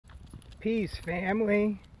Peace,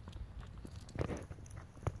 family.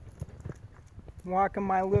 Walking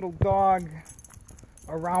my little dog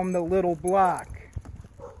around the little block.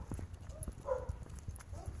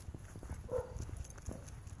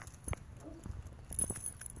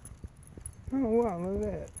 Oh wow, look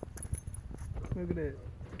at that. Look at it.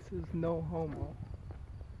 This is no homo.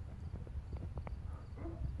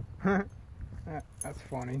 That's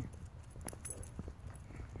funny.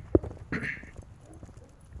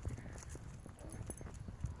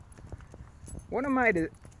 What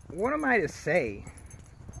am I to say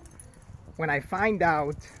when I find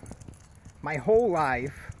out my whole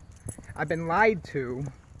life I've been lied to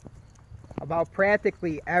about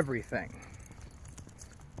practically everything?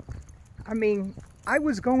 I mean, I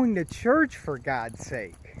was going to church, for God's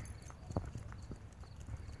sake.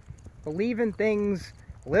 Believing things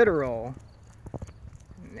literal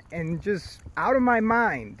and just out of my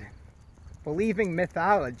mind. Believing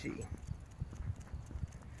mythology.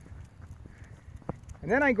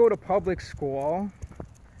 And then I go to public school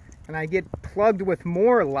and I get plugged with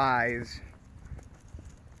more lies.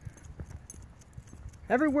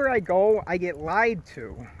 Everywhere I go, I get lied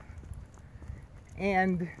to.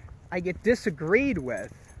 And I get disagreed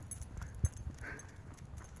with.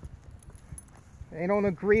 They don't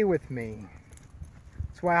agree with me.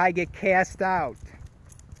 That's why I get cast out.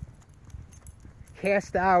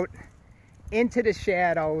 Cast out into the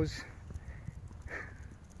shadows.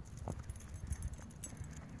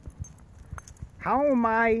 How am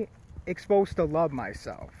I supposed to love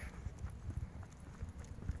myself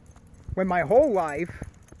when my whole life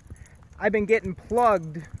I've been getting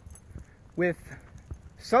plugged with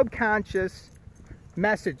subconscious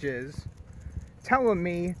messages telling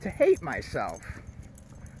me to hate myself?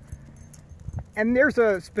 And there's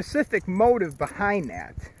a specific motive behind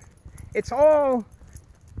that. It's all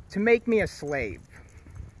to make me a slave.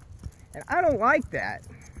 And I don't like that.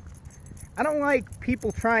 I don't like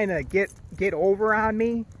people trying to get over on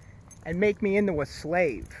me and make me into a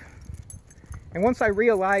slave. And once I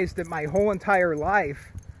realized that my whole entire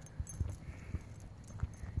life,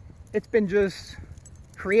 it's been just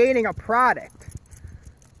creating a product.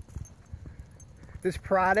 This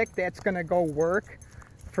product that's going to go work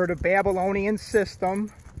for the Babylonian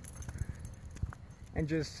system and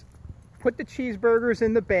just put the cheeseburgers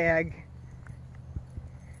in the bag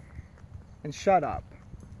and shut up.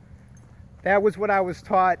 That was what I was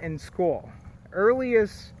taught in school.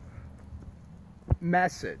 Earliest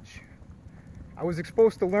message. I was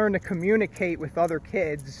supposed to learn to communicate with other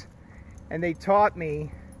kids, and they taught me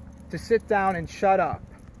to sit down and shut up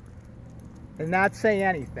and not say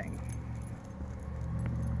anything.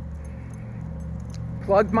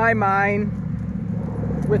 Plugged my mind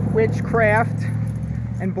with witchcraft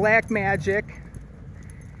and black magic,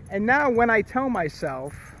 and now when I tell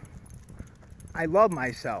myself I love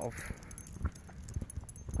myself,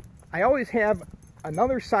 I always have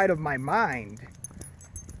another side of my mind.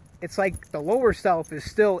 It's like the lower self is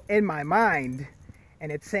still in my mind, and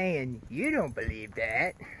it's saying, you don't believe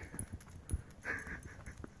that.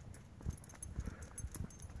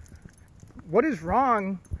 What is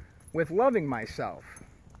wrong with loving myself?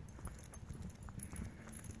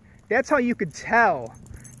 That's how you could tell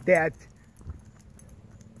that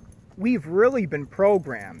we've really been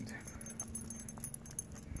programmed.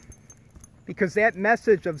 Because that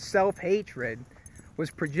message of self-hatred was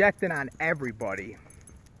projected on everybody.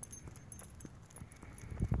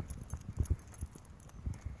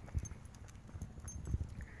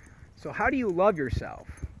 So how do you love yourself?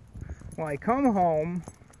 Well, I come home,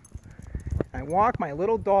 I walk my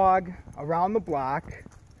little dog around the block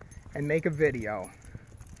and make a video.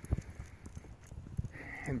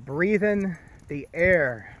 And breathe in the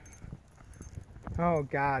air. Oh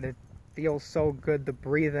God, it feels so good to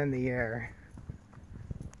breathe in the air.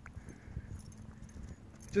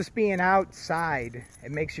 Just being outside,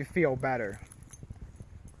 it makes you feel better.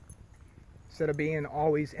 Instead of being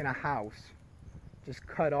always in a house, just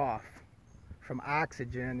cut off from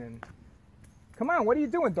oxygen. And come on, what are you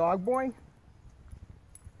doing, dog boy?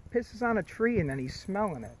 Pisses on a tree and then he's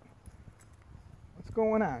smelling it. What's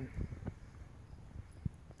going on?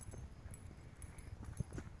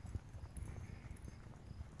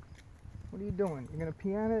 What are you doing? You're gonna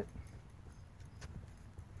pee on it?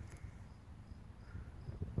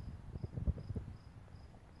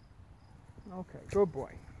 Okay, good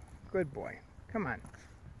boy. Good boy. Come on.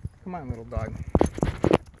 Come on, little dog.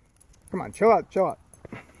 Come on, chill out, chill out.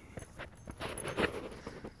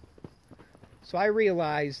 So I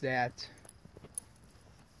realized that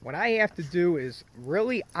what I have to do is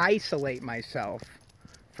really isolate myself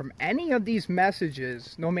from any of these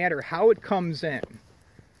messages, no matter how it comes in.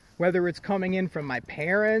 whether it's coming in from my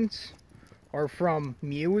parents or from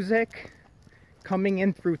music, coming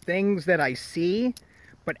in through things that I see,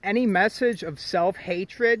 but any message of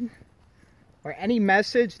self-hatred or any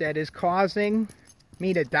message that is causing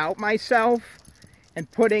me to doubt myself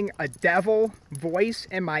and putting a devil voice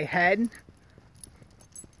in my head,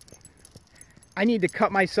 I need to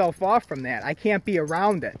cut myself off from that. I can't be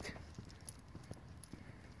around it.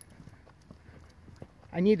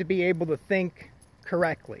 I need to be able to think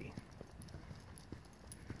correctly.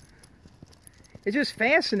 It's just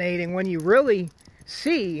fascinating when you really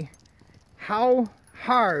see how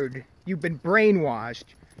hard you've been brainwashed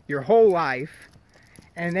your whole life,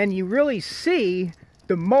 and then you really see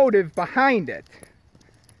the motive behind it.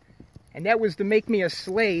 And that was to make me a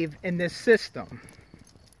slave in this system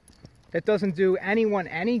that doesn't do anyone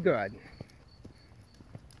any good.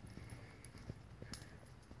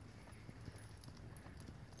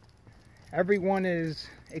 Everyone is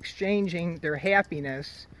exchanging their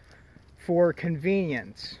happiness for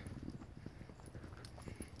convenience.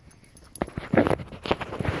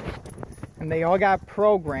 And they all got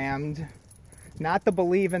programmed not to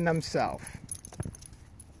believe in themselves.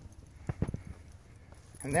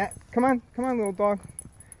 And that, come on, little dog.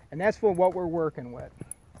 And that's what we're working with.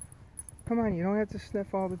 Come on, you don't have to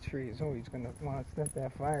sniff all the trees. Oh, he's going to want to sniff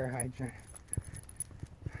that fire hydrant.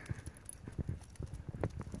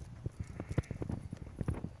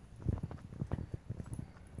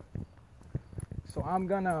 So I'm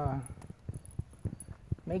going to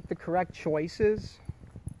make the correct choices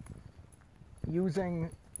using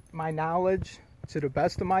my knowledge to the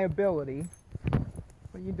best of my ability. What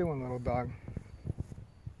are you doing, little dog?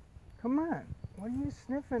 Come on. What are you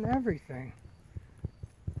sniffing everything?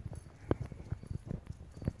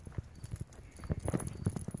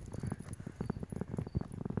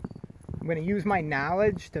 I'm going to use my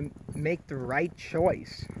knowledge to make the right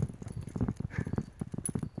choice.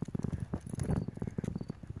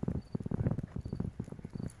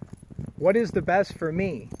 What is the best for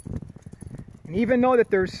me? And even though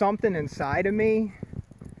that there's something inside of me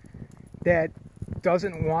that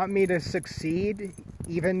doesn't want me to succeed,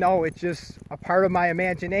 even though it's just a part of my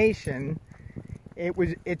imagination,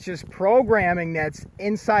 it's just programming that's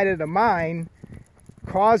inside of the mind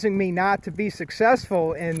causing me not to be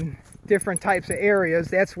successful in different types of areas.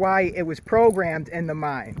 That's why it was programmed in the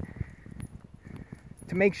mind,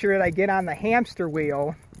 to make sure that I get on the hamster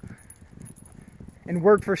wheel and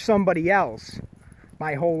work for somebody else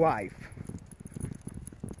my whole life,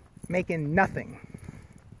 making nothing,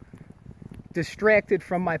 distracted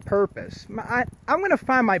from my purpose. I'm going to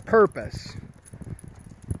find my purpose,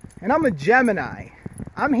 and I'm a Gemini.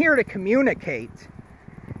 I'm here to communicate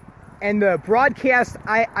and to broadcast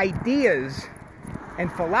ideas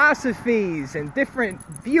and philosophies and different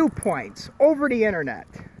viewpoints over the internet.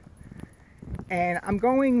 And I'm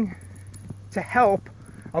going to help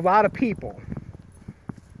a lot of people,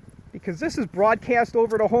 because this is broadcast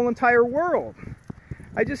over the whole entire world.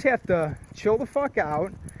 I just have to chill the fuck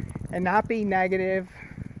out and not be negative,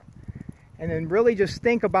 and then really just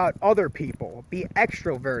think about other people, be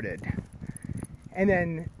extroverted, and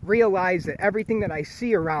then realize that everything that I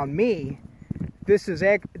see around me, this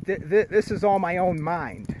is all my own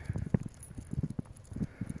mind.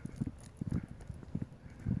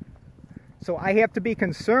 So I have to be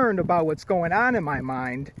concerned about what's going on in my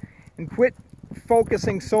mind and quit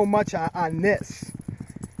focusing so much on this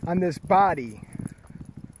body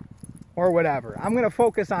or whatever. I'm going to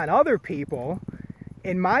focus on other people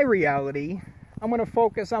in my reality. I'm going to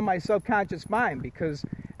focus on my subconscious mind, because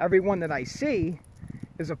everyone that I see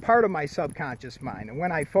is a part of my subconscious mind. And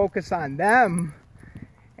when I focus on them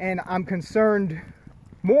and I'm concerned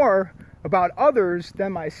more about others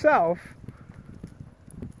than myself,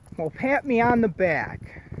 well, pat me on the back.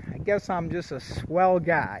 I guess I'm just a swell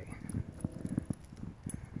guy.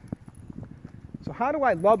 So how do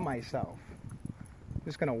I love myself? I'm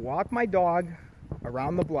just going to walk my dog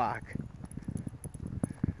around the block,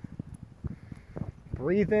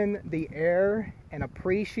 breathe in the air, and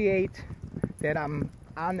appreciate that I'm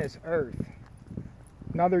on this earth.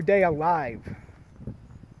 Another day alive.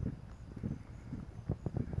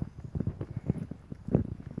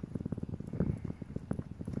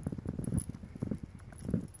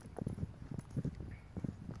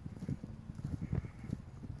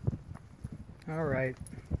 All right.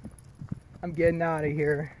 I'm getting out of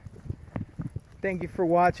here. Thank you for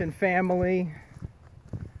watching, family.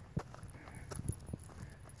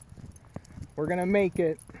 We're gonna make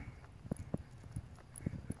it.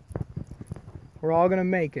 We're all gonna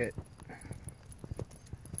make it.